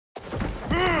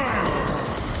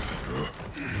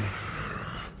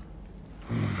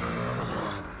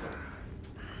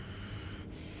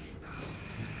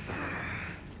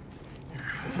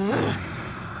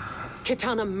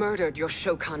Kitana murdered your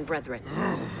Shokan brethren.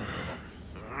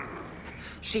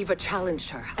 Shiva challenged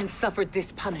her and suffered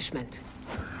this punishment.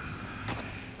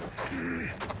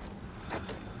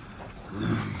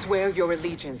 Swear your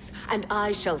allegiance, and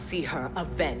I shall see her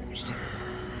avenged.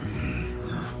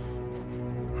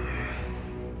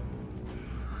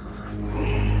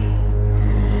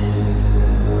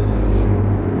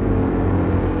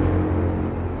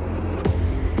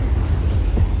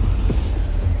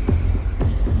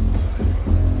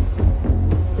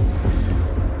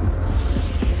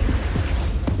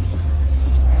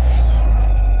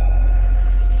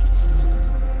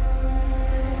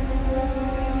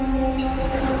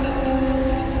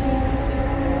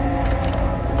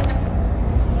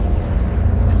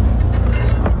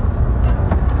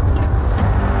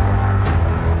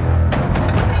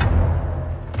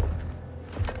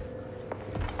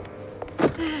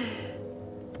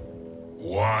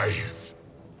 Wife,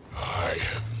 I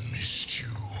have missed you.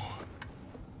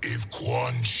 If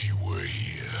Quan Chi were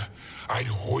here, I'd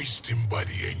hoist him by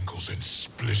the ankles and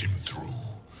split him through.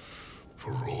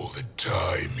 For all the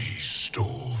time he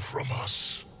stole from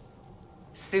us.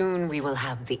 Soon we will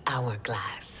have the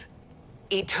hourglass.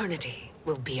 Eternity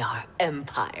will be our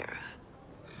empire.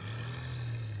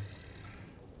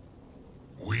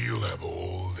 We'll have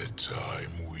all the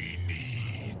time we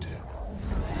need.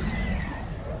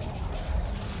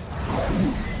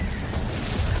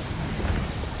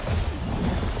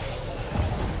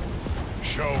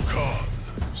 Shao Kahn,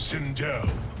 Sindel,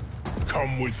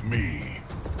 come with me.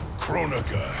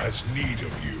 Kronika has need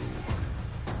of you.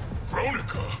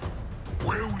 Kronika?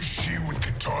 Where was she when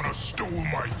Kitana stole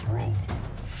my throne?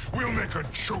 We'll make her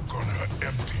choke on her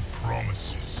empty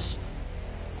promises.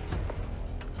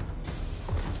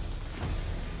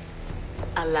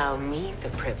 Allow me the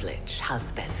privilege,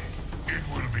 husband. It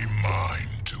will be mine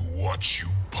to watch you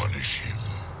punish him.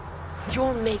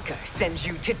 Your maker sends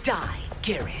you to die,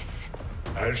 Geras.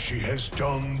 As she has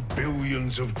done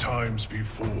billions of times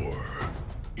before.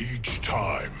 Each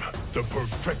time, the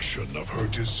perfection of her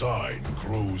design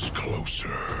grows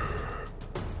closer.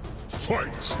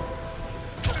 Fight!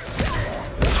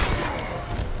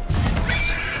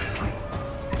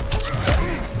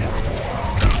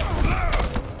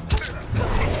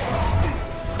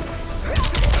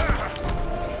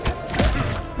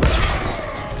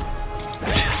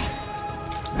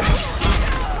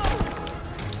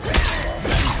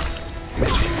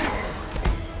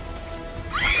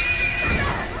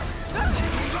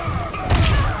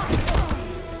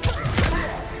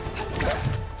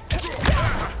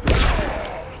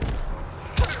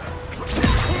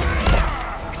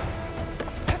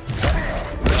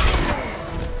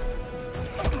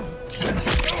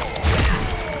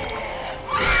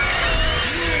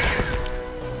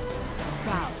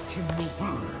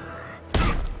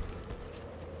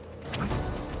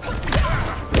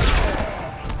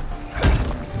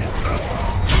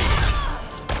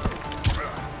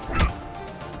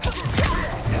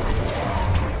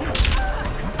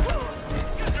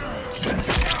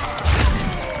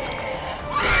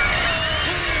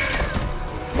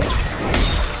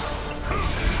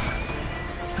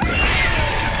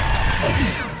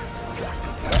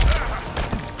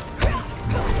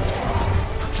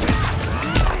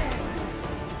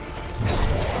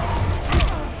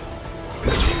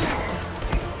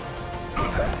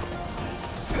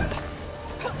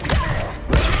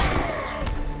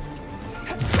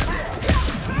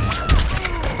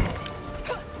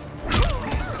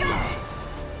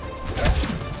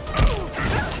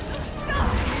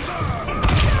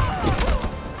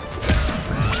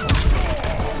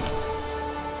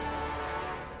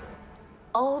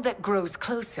 All that grows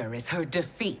closer is her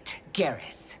defeat,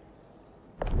 Geras.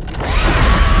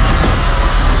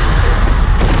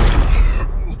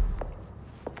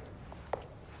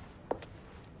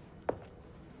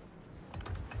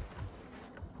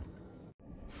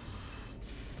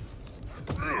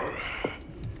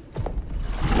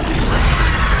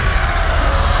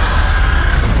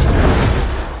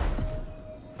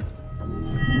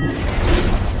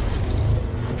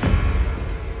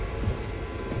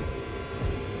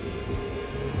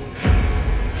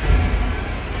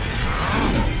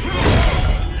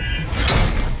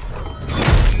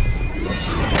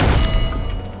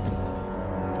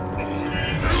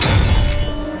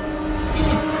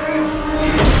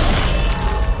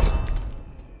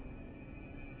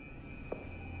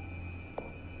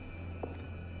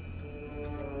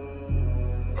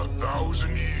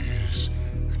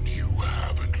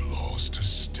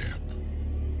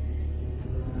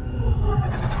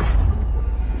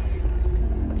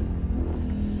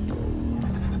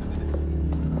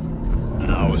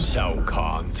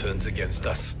 evidence against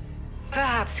us.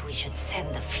 Perhaps we should send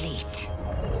the fleet.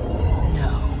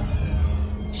 No.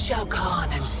 Shao Kahn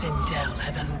and Sindel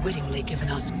have unwittingly given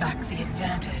us back the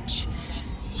advantage.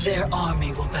 Their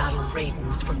army will battle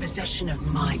Raidens for possession of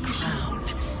my crown,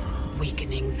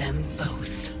 weakening them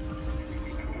both.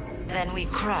 Then we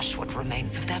crush what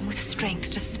remains of them with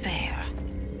strength to spare.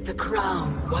 The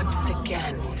crown once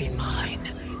again will be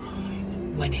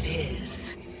mine. When it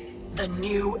is, the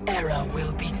new era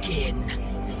will begin.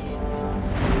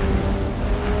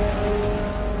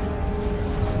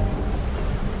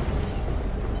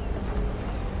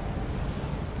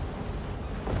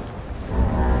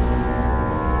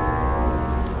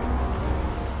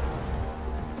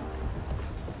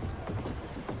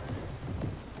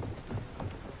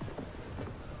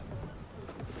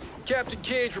 Captain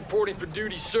Cage reporting for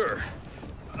duty, sir.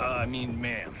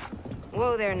 Ma'am.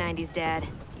 Whoa there, 90s dad.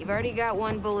 You've already got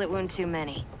one bullet wound too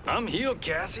many. I'm healed,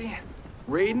 Cassie.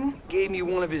 Raiden gave me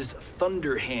one of his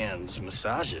Thunder Hands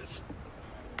massages.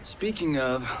 Speaking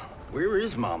of, where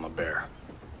is Mama Bear?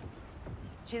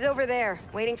 She's over there,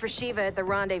 waiting for Shiva at the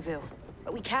rendezvous.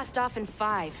 But we cast off in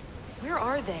 5. Where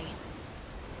are they?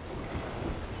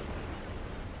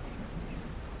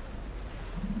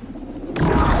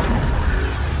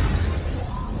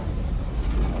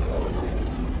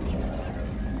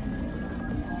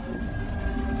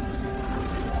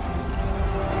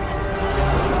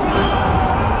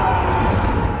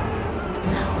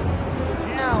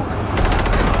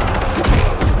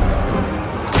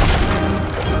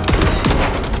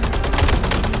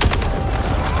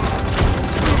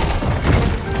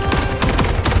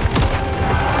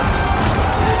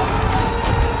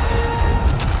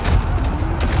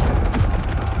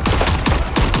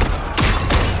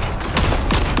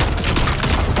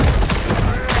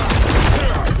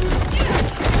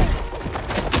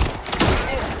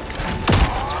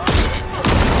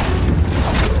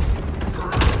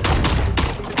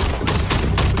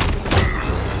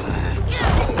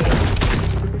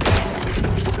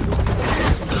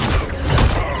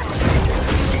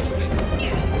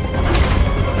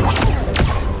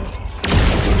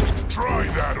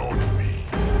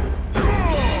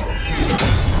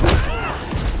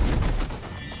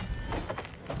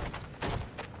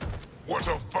 What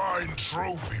a fine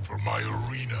trophy for my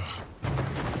arena.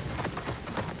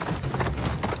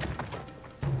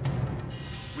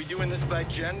 We doing this by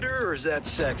gender, or is that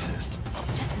sexist?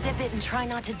 Just zip it and try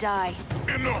not to die.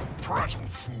 Enough prattle,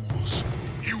 fools.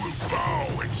 You will bow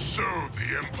and serve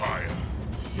the Empire.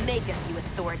 Make us, you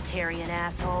authoritarian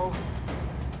asshole.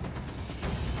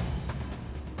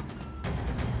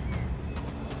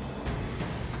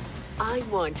 I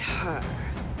want her.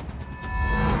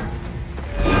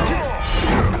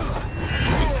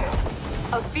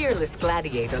 A fearless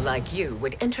gladiator like you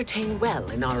would entertain well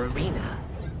in our arena.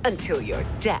 Until your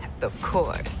death, of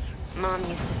course. Mom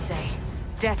used to say,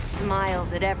 death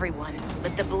smiles at everyone,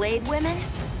 but the Blade women,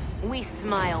 we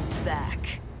smile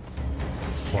back.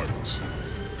 Fight.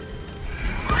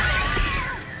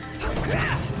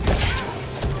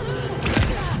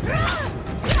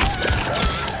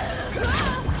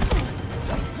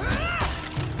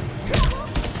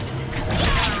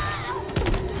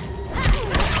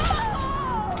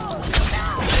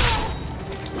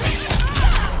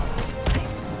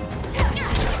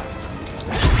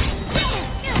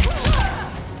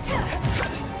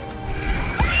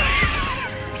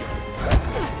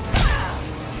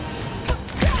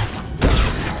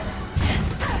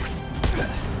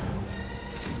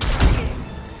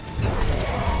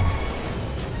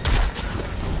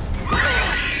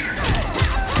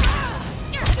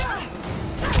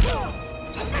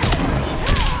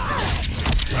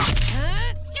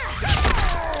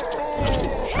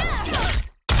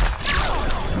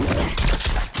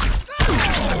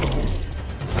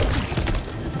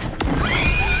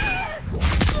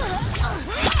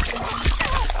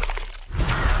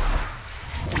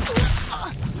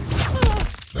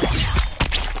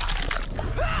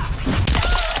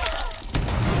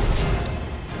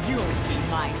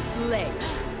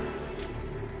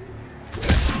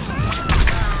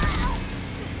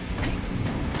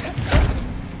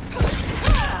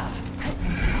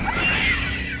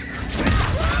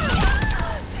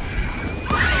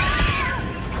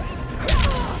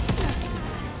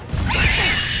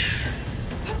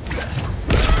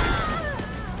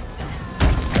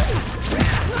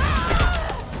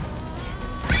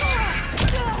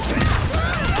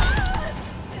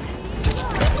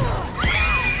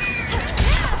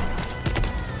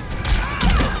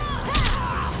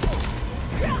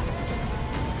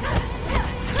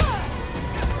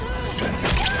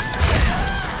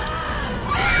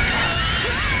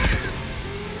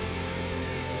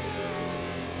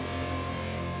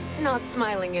 Not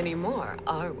smiling anymore,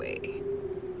 are we?